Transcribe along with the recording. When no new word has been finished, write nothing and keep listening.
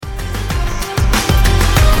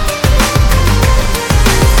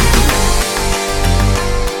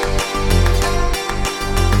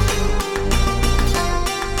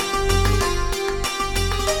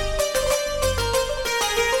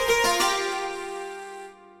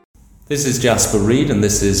This is Jasper Reed, and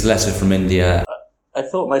this is Letter from India. I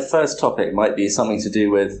thought my first topic might be something to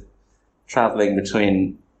do with travelling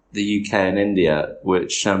between the UK and India,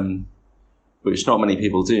 which not many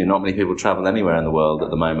people do. Not many people travel anywhere in the world at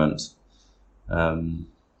the moment,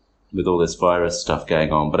 with all this virus stuff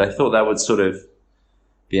going on. But I thought that would sort of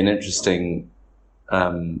be an interesting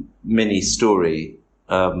mini story,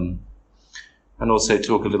 and also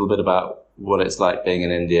talk a little bit about what it's like being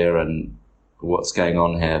in India and what's going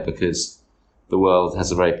on here, because the world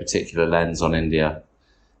has a very particular lens on India.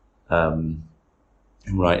 And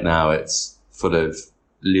right now it's full of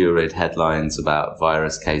lurid headlines about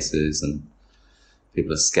virus cases, and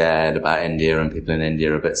people are scared about India, and people in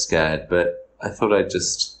India are a bit scared. But I thought I'd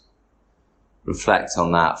just reflect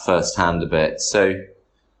on that firsthand a bit. So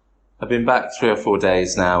I've been back 3 or 4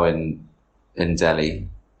 days now in Delhi,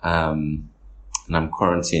 and I'm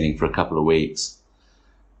quarantining for a couple of weeks.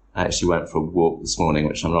 I actually went for a walk this morning,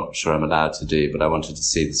 which I'm not sure I'm allowed to do, but I wanted to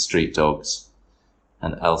see the street dogs.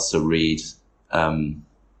 And Elsa Reed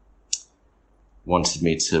wanted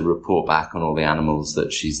me to report back on all the animals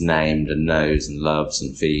that she's named and knows and loves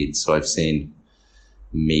and feeds. So I've seen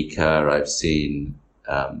Mika, I've seen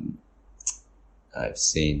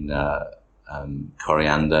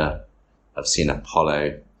Coriander, I've seen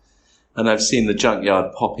Apollo, and I've seen the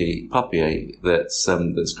junkyard puppy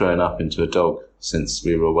that's grown up into a dog since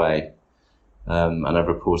we were away. And I've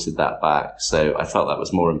reported that back. So I felt that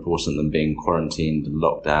was more important than being quarantined and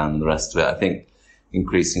locked down and the rest of it. I think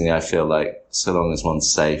increasingly I feel like so long as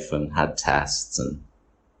one's safe and had tests and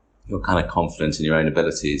you're kind of confident in your own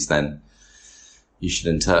abilities, then you should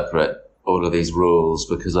interpret all of these rules,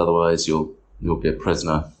 because otherwise you'll be a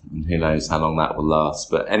prisoner, and who knows how long that will last.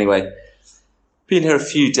 But anyway, been here a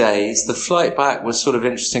few days. The flight back was sort of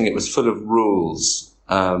interesting. It was full of rules.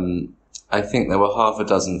 I think there were half a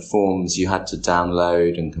dozen forms you had to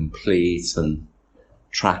download and complete, and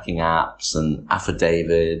tracking apps and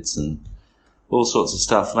affidavits and all sorts of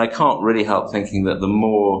stuff. And I can't really help thinking that the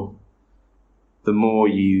more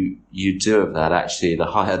you do of that, actually, the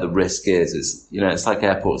higher the risk is. It's like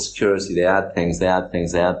airport security. They add things,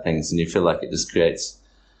 and you feel like it just creates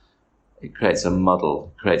a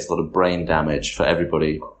muddle, creates a lot of brain damage for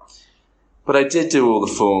everybody. But I did do all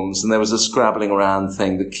the forms, and there was a scrabbling around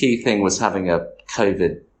thing. The key thing was having a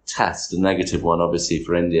COVID test, a negative one, obviously,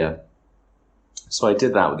 for India. So I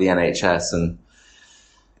did that with the NHS, and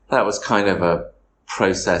that was kind of a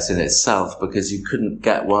process in itself, because you couldn't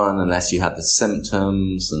get one unless you had the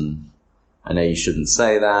symptoms. And I know you shouldn't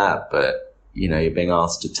say that, but, you're being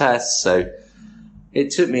asked to test. So it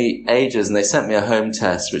took me ages, and they sent me a home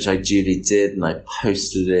test, which I duly did, and I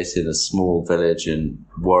posted it in a small village in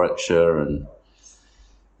Warwickshire, and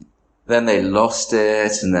then they lost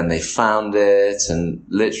it, and then they found it, and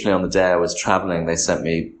literally on the day I was travelling, they sent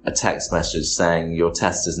me a text message saying, your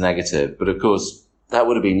test is negative. But of course, that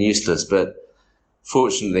would have been useless, but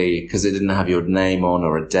fortunately, because it didn't have your name on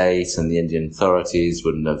or a date, and the Indian authorities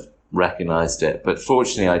wouldn't have recognised it. But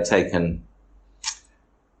fortunately, I'd taken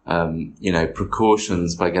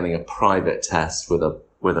precautions by getting a private test with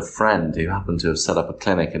a friend who happened to have set up a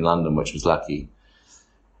clinic in London, which was lucky.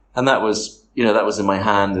 And that was in my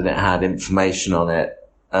hand, and it had information on it.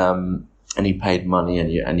 And you paid money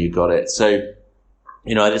and you got it. So,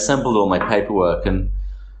 I'd assembled all my paperwork, and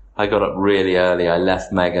I got up really early. I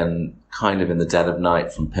left Megan kind of in the dead of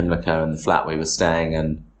night from Pimlico in the flat we were staying,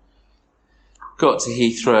 and got to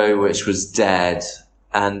Heathrow, which was dead.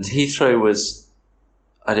 And Heathrow was,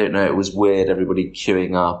 I don't know, it was weird, everybody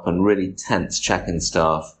queuing up and really tense check-in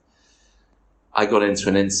staff. I got into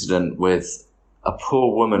an incident with a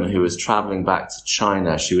poor woman who was travelling back to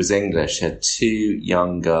China. She was English, she had 2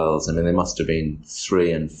 young girls. I mean, they must have been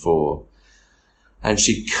 3 and 4. And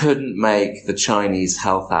she couldn't make the Chinese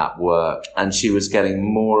health app work, and she was getting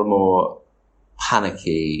more and more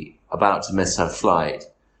panicky, about to miss her flight.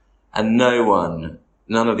 And none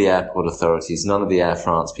of the airport authorities, none of the Air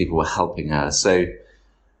France people were helping her. So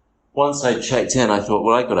once I checked in, I thought,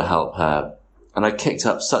 well, I got to help her. And I kicked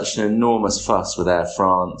up such an enormous fuss with Air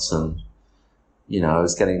France, and, I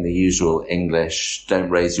was getting the usual English, don't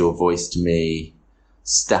raise your voice to me,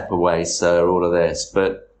 step away, sir, all of this.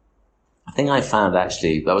 But I think I found,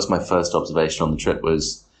 actually, that was my first observation on the trip,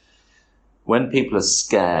 was when people are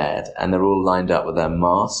scared and they're all lined up with their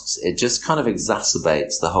masks, it just kind of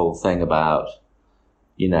exacerbates the whole thing about,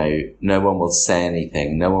 no one will say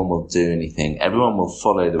anything, no one will do anything, everyone will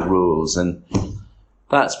follow the rules. And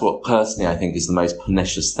that's what personally I think is the most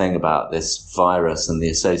pernicious thing about this virus and the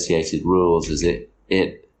associated rules, is it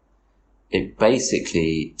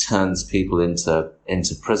basically turns people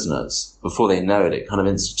into prisoners. Before they know it, it kind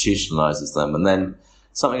of institutionalizes them. And then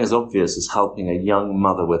something as obvious as helping a young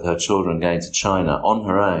mother with her children going to China on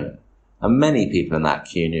her own, and many people in that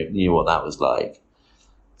queue knew what that was like.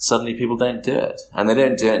 Suddenly people don't do it. And they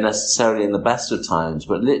don't do it necessarily in the best of times,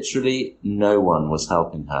 but literally no one was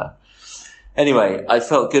helping her. Anyway, I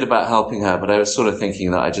felt good about helping her, but I was sort of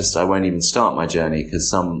thinking that I won't even start my journey because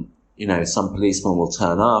some policeman will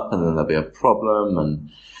turn up and then there'll be a problem. And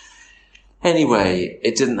anyway,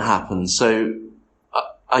 it didn't happen. So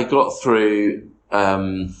I got through,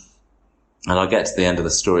 and I'll get to the end of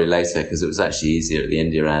the story later because it was actually easier at the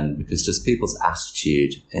India end because just people's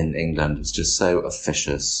attitude in England was just so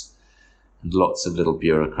officious and lots of little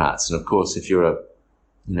bureaucrats. And of course, if you're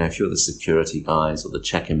the security guys or the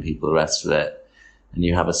check-in people, the rest of it, and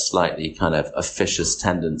you have a slightly kind of officious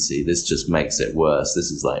tendency, this just makes it worse. This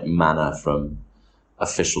is like manna from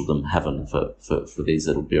officialdom heaven for these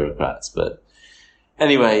little bureaucrats. But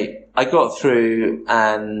anyway, I got through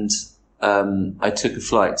and I took a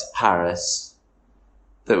flight to Paris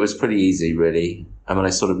that was pretty easy, really. I mean,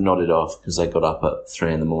 I sort of nodded off because I got up at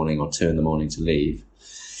 3 a.m. or 2 a.m. to leave.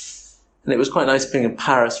 And it was quite nice being in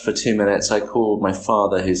Paris for 2 minutes. I called my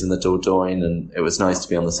father, who's in the Dordogne, and it was nice to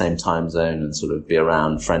be on the same time zone and sort of be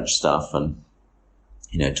around French stuff and,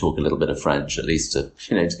 talk a little bit of French, at least to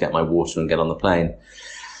get my water and get on the plane.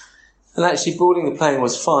 And actually boarding the plane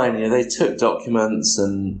was fine. They took documents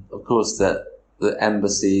and, of course, the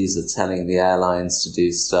embassies are telling the airlines to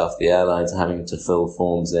do stuff. The airlines are having to fill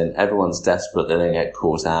forms in. Everyone's desperate they don't get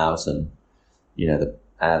caught out and, the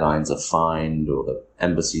airlines are fined or the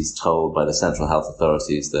embassy's told by the central health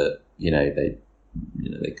authorities that, they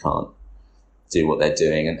can't do what they're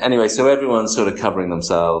doing. And anyway, so everyone's sort of covering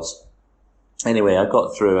themselves. Anyway, I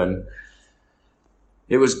got through and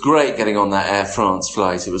it was great getting on that Air France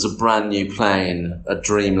flight. It was a brand new plane, a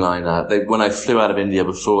Dreamliner. When I flew out of India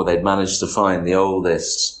before, they'd managed to find the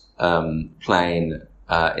oldest plane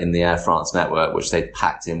in the Air France network, which they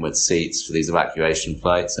packed in with seats for these evacuation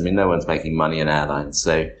flights. I mean, no one's making money in airlines,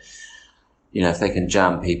 so if they can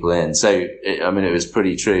jam people in. So, it was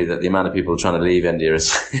pretty true that the amount of people trying to leave India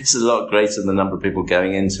is a lot greater than the number of people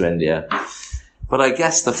going into India. But I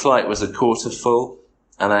guess the flight was a quarter full,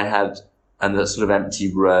 and the sort of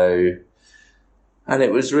empty row. And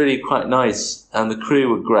it was really quite nice. And the crew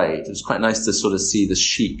were great. It was quite nice to sort of see the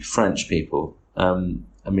chic French people.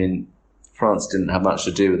 France didn't have much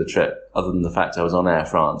to do with the trip other than the fact I was on Air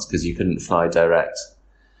France because you couldn't fly direct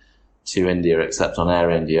to India except on Air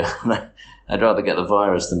India. I'd rather get the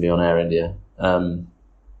virus than be on Air India.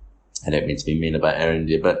 I don't mean to be mean about Air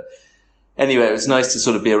India, but anyway, it was nice to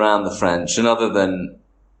sort of be around the French. And other than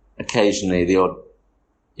occasionally the odd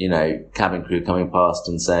cabin crew coming past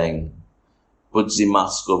and saying, put the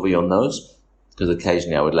mask over your nose, because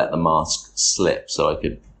occasionally I would let the mask slip so I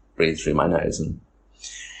could breathe through my nose. And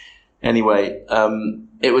anyway,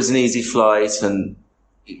 it was an easy flight, and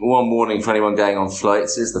one warning for anyone going on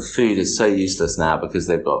flights is the food is so useless now because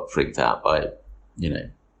they've got freaked out by,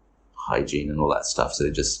 hygiene and all that stuff. So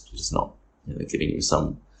they're just not, giving you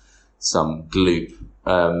some gloop.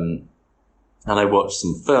 And I watched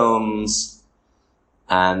some films.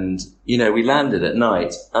 And, we landed at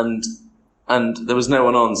night and there was no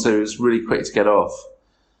one on, so it was really quick to get off.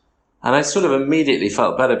 And I sort of immediately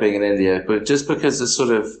felt better being in India, but just because there's sort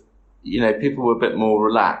of, people were a bit more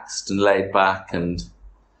relaxed and laid back and,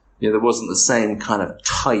 there wasn't the same kind of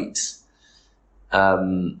tight,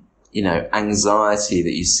 anxiety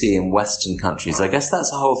that you see in Western countries. I guess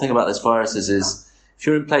that's the whole thing about this virus is if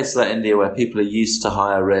you're in places like India where people are used to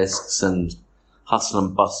higher risks and hustle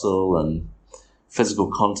and bustle and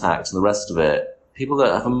physical contact and the rest of it, people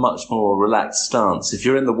that have a much more relaxed stance. If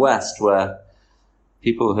you're in the West where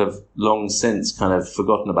people have long since kind of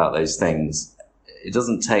forgotten about those things, it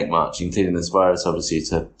doesn't take much, including this virus, obviously,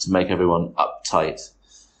 to make everyone uptight.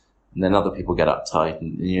 And then other people get uptight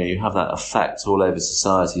and, you have that effect all over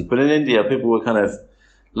society. But in India, people were kind of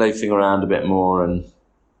loafing around a bit more and,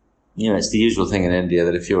 it's the usual thing in India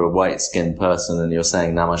that if you're a white-skinned person and you're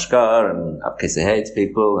saying namaskar and aapke se hai to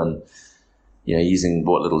people and, using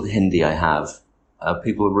what little Hindi I have,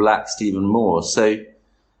 people relaxed even more. So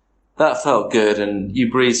that felt good, and you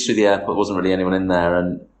breezed through the airport. There wasn't really anyone in there,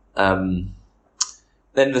 and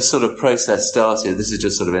then the sort of process started. This is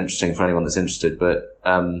just sort of interesting for anyone that's interested, but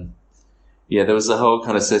there was a whole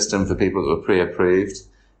kind of system for people that were pre-approved,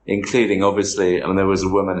 including obviously, there was a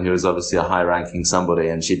woman who was obviously a high-ranking somebody,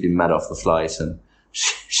 and she'd been met off the flight, and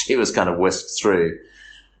she was kind of whisked through.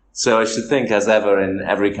 So I should think, as ever in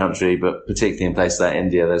every country, but particularly in places like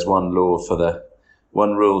India, there's one rule for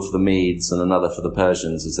the Medes and another for the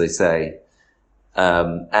Persians, as they say,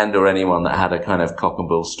 and or anyone that had a kind of cock and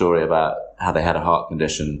bull story about how they had a heart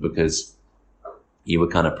condition, because you were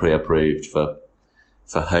kind of pre-approved for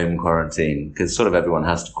home quarantine, because sort of everyone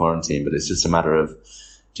has to quarantine, but it's just a matter of,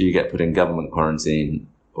 do you get put in government quarantine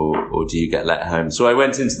or do you get let home? So I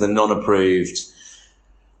went into the non-approved.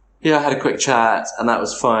 Yeah, I had a quick chat and that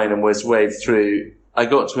was fine and was waved through. I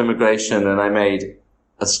got to immigration and I made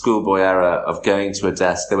a schoolboy error of going to a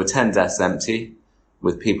desk. There were 10 desks empty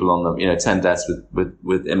with people on them, 10 desks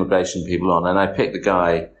with immigration people on. And I picked the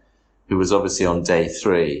guy who was obviously on day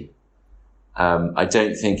 3. I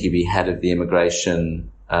don't think he'd be head of the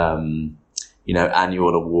immigration,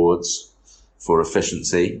 annual awards for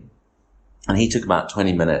efficiency. And he took about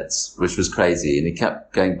 20 minutes, which was crazy. And he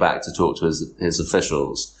kept going back to talk to his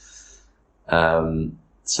officials.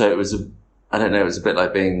 So it was it was a bit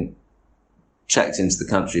like being checked into the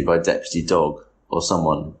country by deputy dog or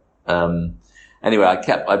someone. Anyway,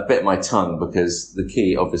 I bit my tongue, because the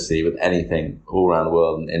key, obviously, with anything all around the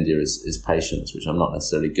world in India is patience, which I'm not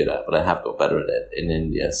necessarily good at, but I have got better at it in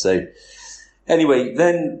India. So anyway,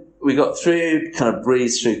 then we got through, kind of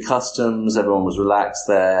breezed through customs. Everyone was relaxed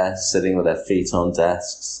there, sitting with their feet on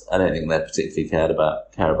desks. I don't think they particularly care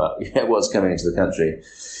about what's coming into the country.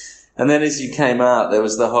 And then as you came out, there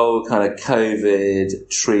was the whole kind of COVID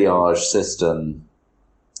triage system.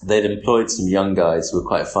 They'd employed some young guys who were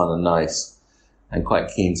quite fun and nice and quite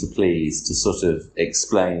keen to please, to sort of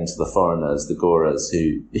explain to the foreigners, the Goras,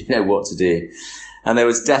 who, what to do. And there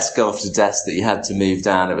was desk after desk that you had to move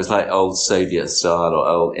down. It was like old Soviet style or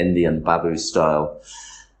old Indian Babu style.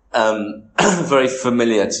 Very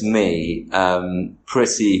familiar to me.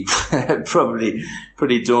 Probably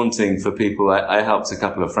pretty daunting for people. I helped a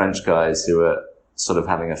couple of French guys who were sort of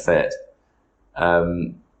having a fit.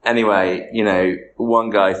 Anyway, one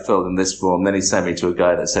guy filled in this form, then he sent me to a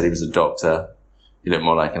guy that said he was a doctor. He looked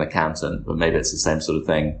more like an accountant, but maybe it's the same sort of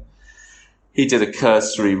thing. He did a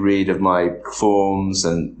cursory read of my forms,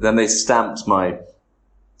 and then they stamped my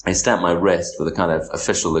wrist with a kind of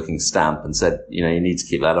official looking stamp and said, you need to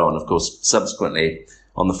keep that on. Of course, subsequently,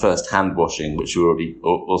 on the first hand washing, which we were already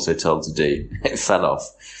also told to do, it fell off.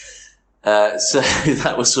 So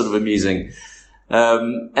that was sort of amusing.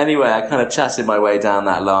 Anyway, I kind of chatted my way down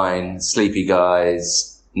that line. Sleepy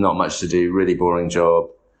guys, not much to do, really boring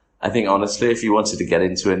job. I think, honestly, if you wanted to get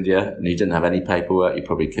into India and you didn't have any paperwork, you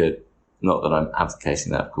probably could. Not that I'm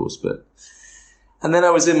advocating that, of course, but... And then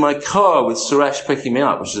I was in my car with Suresh picking me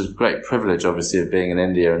up, which is a great privilege, obviously, of being in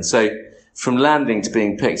India. And so from landing to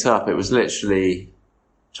being picked up, it was literally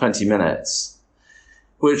 20 minutes,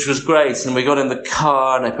 which was great. And we got in the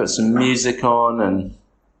car and I put some music on and,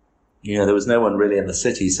 there was no one really in the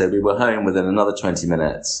city. So we were home within another 20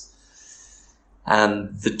 minutes.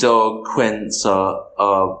 And the dog, Quince,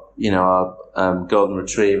 our golden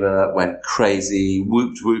retriever, went crazy,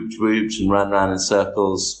 whooped, and ran in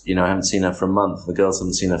circles. I haven't seen her for a month. The girls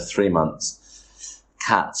haven't seen her for 3 months.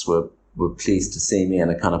 Cats were pleased to see me, and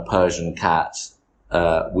a kind of Persian cat.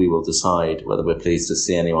 We will decide whether we're pleased to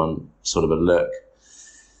see anyone, sort of a look.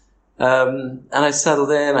 And I settled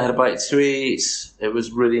in. I had a bite to eat. It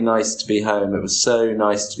was really nice to be home. It was so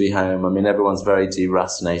nice to be home. I mean, everyone's very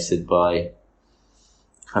deracinated by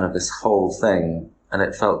kind of this whole thing, and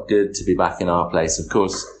it felt good to be back in our place. Of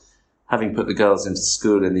course, having put the girls into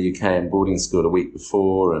school in the UK and boarding school a week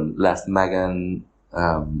before, and left Megan,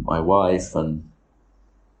 my wife, and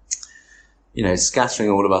scattering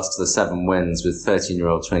all of us to the 7 winds with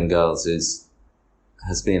 13-year-old twin girls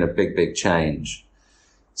has been a big change.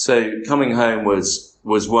 So coming home was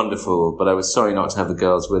wonderful, but I was sorry not to have the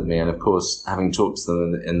girls with me. And of course, having talked to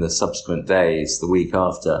them in the subsequent days, the week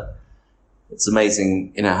after, it's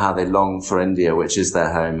amazing, how they long for India, which is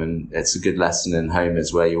their home. And it's a good lesson in home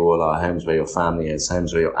is where you all are, home is where your family is, home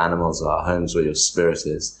is where your animals are, home is where your spirit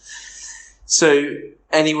is. So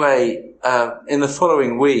anyway, in the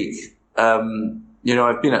following week,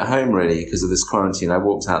 I've been at home really because of this quarantine. I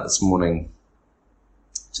walked out this morning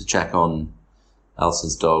to check on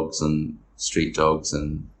Elsa's dogs and street dogs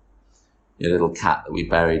and a little cat that we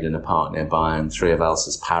buried in a park nearby, and 3 of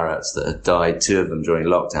Elsa's parrots that had died, 2 of them during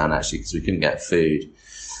lockdown actually, because we couldn't get food.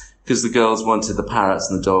 Because the girls wanted the parrots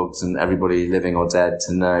and the dogs and everybody living or dead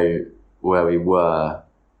to know where we were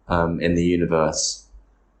in the universe.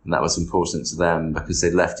 And that was important to them because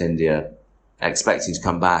they'd left India expecting to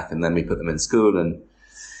come back, and then we put them in school. And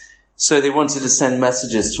so they wanted to send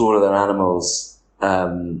messages to all of their animals,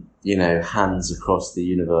 hands across the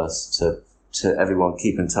universe to everyone,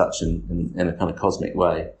 keep in touch in a kind of cosmic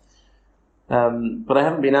way. But I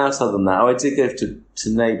haven't been out other than that. I did go to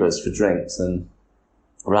neighbours for drinks and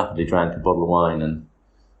rapidly drank a bottle of wine and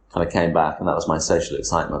kind of came back, and that was my social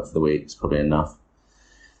excitement for the week. It's probably enough.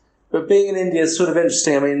 But being in India is sort of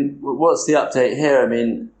interesting. I mean, what's the update here? I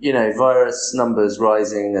mean, virus numbers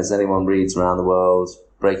rising as anyone reads around the world,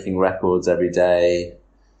 breaking records every day.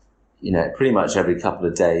 Pretty much every couple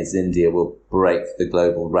of days, India will break the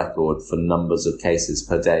global record for numbers of cases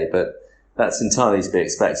per day. But that's entirely to be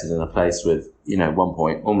expected in a place with,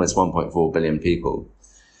 almost 1.4 billion people.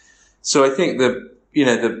 So I think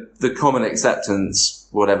the common acceptance,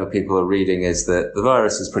 whatever people are reading, is that the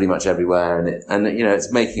virus is pretty much everywhere, and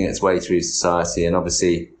it's making its way through society. And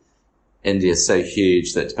obviously, India is so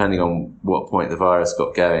huge that depending on what point the virus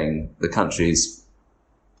got going, the country's,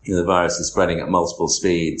 the virus is spreading at multiple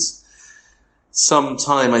speeds. Some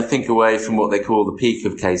time, I think, away from what they call the peak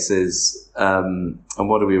of cases, and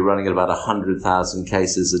what are we running at about 100,000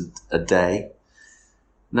 cases a day.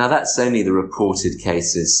 Now that's only the reported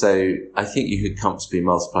cases, so I think you could comfortably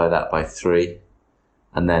multiply that by 3,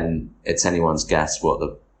 and then it's anyone's guess what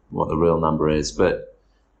the real number is. But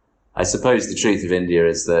I suppose the truth of India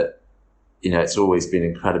is that, it's always been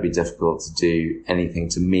incredibly difficult to do anything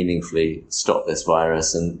to meaningfully stop this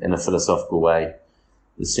virus, and in a philosophical way,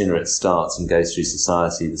 the sooner it starts and goes through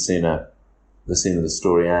society, the sooner the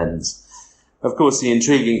story ends. Of course, the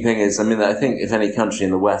intriguing thing is, I think if any country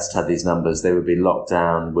in the West had these numbers, they would be locked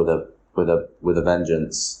down with a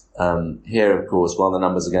vengeance. Here, of course, while the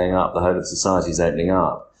numbers are going up, the whole of society is opening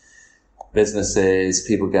up. Businesses,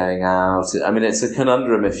 people going out. It's a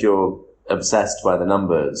conundrum if you're obsessed by the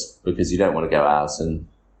numbers, because you don't want to go out, and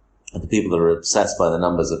the people that are obsessed by the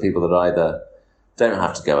numbers are people that either don't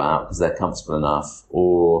have to go out because they're comfortable enough,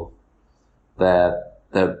 or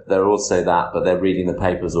they're also that, but they're reading the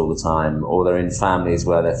papers all the time, or they're in families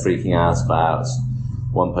where they're freaking out about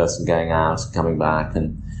one person going out and coming back.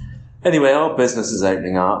 And anyway, our business is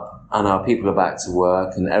opening up and our people are back to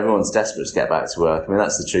work, and everyone's desperate to get back to work.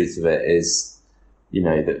 That's the truth of it, is,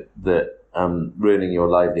 that ruining your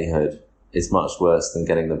livelihood is much worse than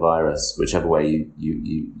getting the virus, whichever way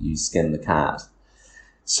you skin the cat.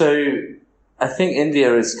 So I think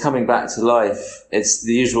India is coming back to life. It's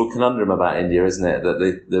the usual conundrum about India, isn't it?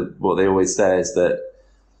 That what they always say is that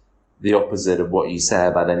the opposite of what you say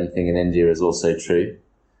about anything in India is also true.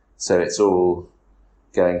 So it's all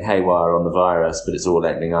going haywire on the virus, but it's all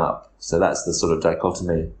opening up. So that's the sort of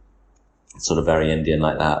dichotomy. It's sort of very Indian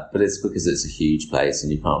like that, but it's because it's a huge place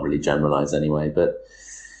and you can't really generalize anyway. But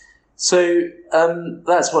so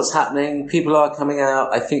that's what's happening. People are coming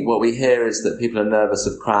out. I think what we hear is that people are nervous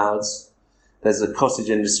of crowds. There's a cottage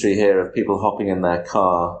industry here of people hopping in their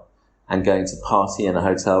car and going to party in a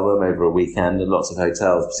hotel room over a weekend. And lots of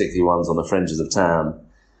hotels, particularly ones on the fringes of town,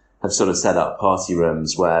 have sort of set up party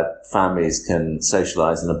rooms where families can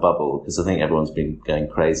socialise in a bubble, because I think everyone's been going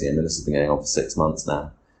crazy. This has been going on for 6 months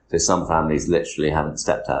now. So some families literally haven't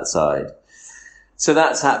stepped outside. So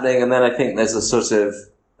that's happening. And then I think there's a sort of,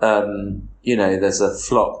 there's a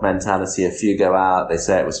flock mentality. A few go out, they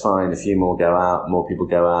say it was fine. A few more go out, more people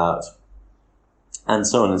go out, and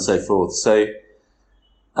so on and so forth. So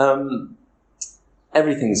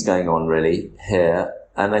everything's going on really here.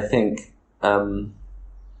 And I think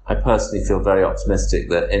I personally feel very optimistic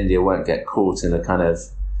that India won't get caught in a kind of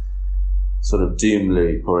sort of doom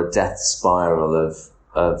loop or a death spiral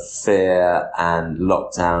of fear and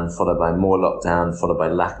lockdown, followed by more lockdown, followed by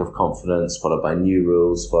lack of confidence, followed by new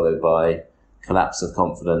rules, followed by collapse of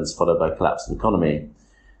confidence, followed by collapse of economy,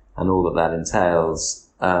 and all that entails.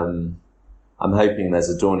 I'm hoping there's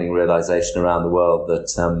a dawning realization around the world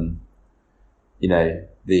that,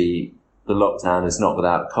 the lockdown is not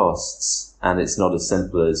without costs, and it's not as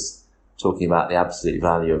simple as talking about the absolute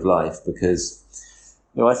value of life, because,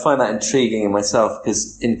 I find that intriguing in myself,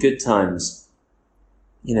 because in good times,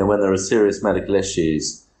 when there are serious medical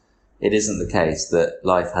issues, it isn't the case that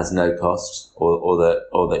life has no cost, or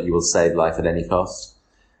that you will save life at any cost.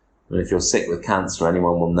 If you're sick with cancer,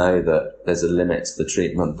 anyone will know that there's a limit to the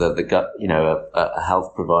treatment that a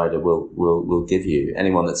health provider will give you.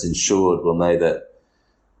 Anyone that's insured will know that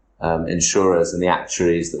insurers and the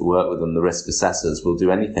actuaries that work with them, the risk assessors, will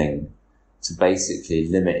do anything to basically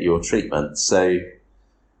limit your treatment. So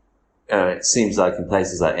it seems like in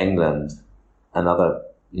places like England and other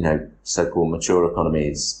so-called mature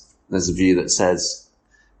economies, there's a view that says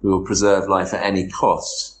we will preserve life at any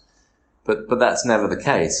cost. But that's never the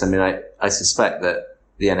case. I suspect that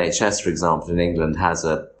the NHS, for example, in England has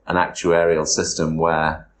an actuarial system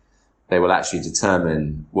where they will actually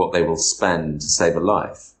determine what they will spend to save a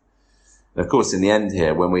life. And of course, in the end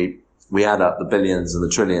here, when we add up the billions and the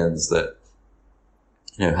trillions that,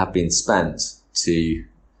 have been spent to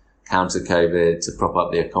counter COVID, to prop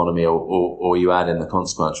up the economy, or you add in the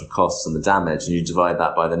consequential costs and the damage, and you divide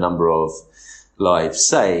that by the number of lives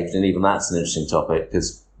saved, and even that's an interesting topic,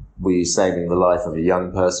 because were you saving the life of a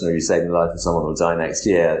young person, or were you saving the life of someone who will die next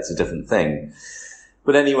year? It's a different thing.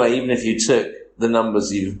 But anyway, even if you took the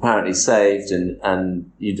numbers you've apparently saved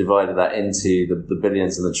and you divided that into the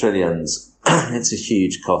billions and the trillions, it's a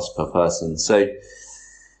huge cost per person. So,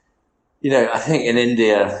 I think in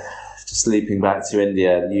India, just leaping back to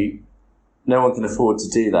India, no one can afford to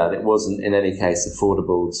do that. It wasn't in any case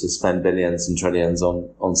affordable to spend billions and trillions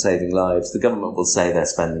on saving lives. The government will say they're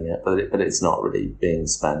spending it, but it's not really being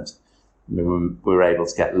spent. I mean, we're able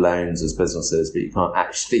to get loans as businesses, but you can't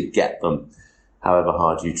actually get them, however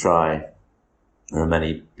hard you try. There are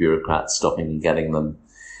many bureaucrats stopping you getting them.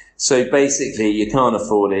 So basically, you can't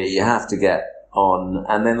afford it. You have to get on,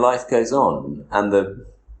 and then life goes on. And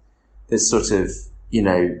this sort of,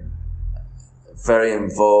 very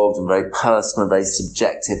involved and very personal, very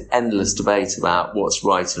subjective, endless debate about what's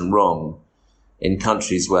right and wrong in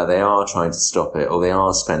countries where they are trying to stop it or they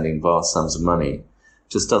are spending vast sums of money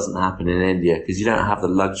just doesn't happen in India, because you don't have the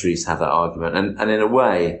luxuries to have that argument. And in a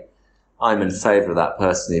way, I'm in favour of that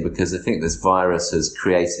personally, because I think this virus has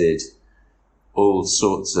created all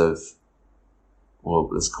sorts of, well,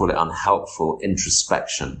 let's call it unhelpful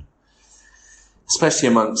introspection, especially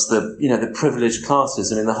amongst the privileged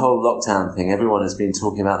classes. I mean, the whole lockdown thing, everyone has been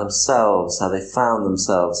talking about themselves, how they found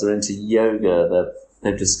themselves. They're into yoga.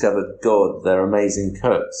 They've discovered God. They're amazing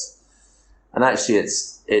cooks. And actually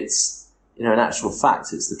it's in actual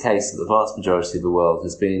fact, it's the case that the vast majority of the world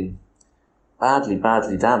has been badly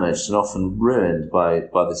damaged and often ruined by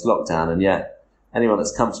this lockdown. And yet anyone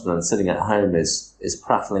that's comfortable and sitting at home is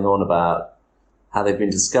prattling on about how they've been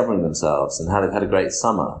discovering themselves and how they've had a great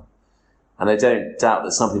summer. And I don't doubt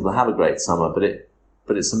that some people have a great summer,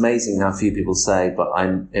 but it's amazing how few people say,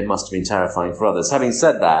 it must have been terrifying for others. Having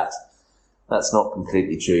said that, that's not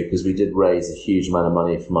completely true, because we did raise a huge amount of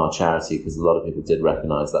money from our charity, because a lot of people did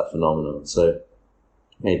recognise that phenomenon. So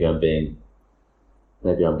maybe I'm being a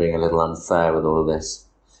little unfair with all of this.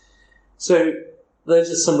 So those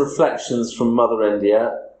are some reflections from Mother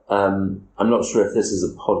India. I'm not sure if this is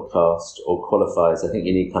a podcast or qualifies. I think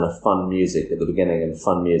you need kind of fun music at the beginning and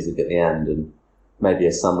fun music at the end, and maybe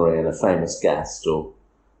a summary and a famous guest or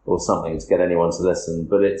something to get anyone to listen.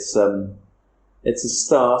 But it's a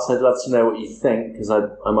start. I'd love to know what you think, because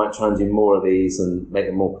I might try and do more of these and make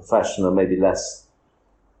them more professional, maybe less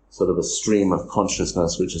sort of a stream of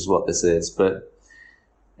consciousness, which is what this is. But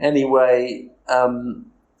anyway,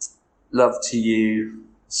 love to you.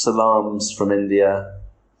 Salams from India.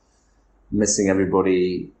 Missing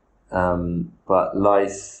everybody, but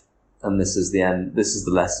life, and this is the end, this is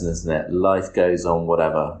the lesson, isn't it? Life goes on,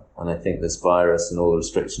 whatever. And I think this virus and all the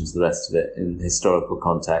restrictions, the rest of it, in historical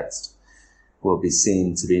context, will be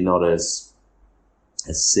seen to be not as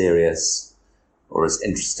serious or as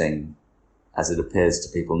interesting as it appears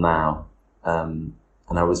to people now. And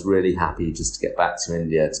I was really happy just to get back to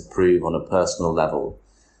India to prove on a personal level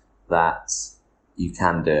that you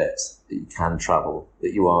can do it, that you can travel,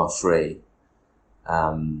 that you are free.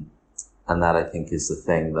 And that, I think, is the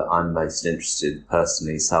thing that I'm most interested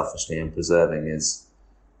personally, selfishly, in preserving is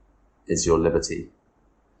your liberty.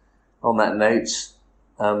 On that note,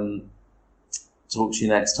 talk to you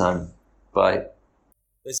next time. Bye.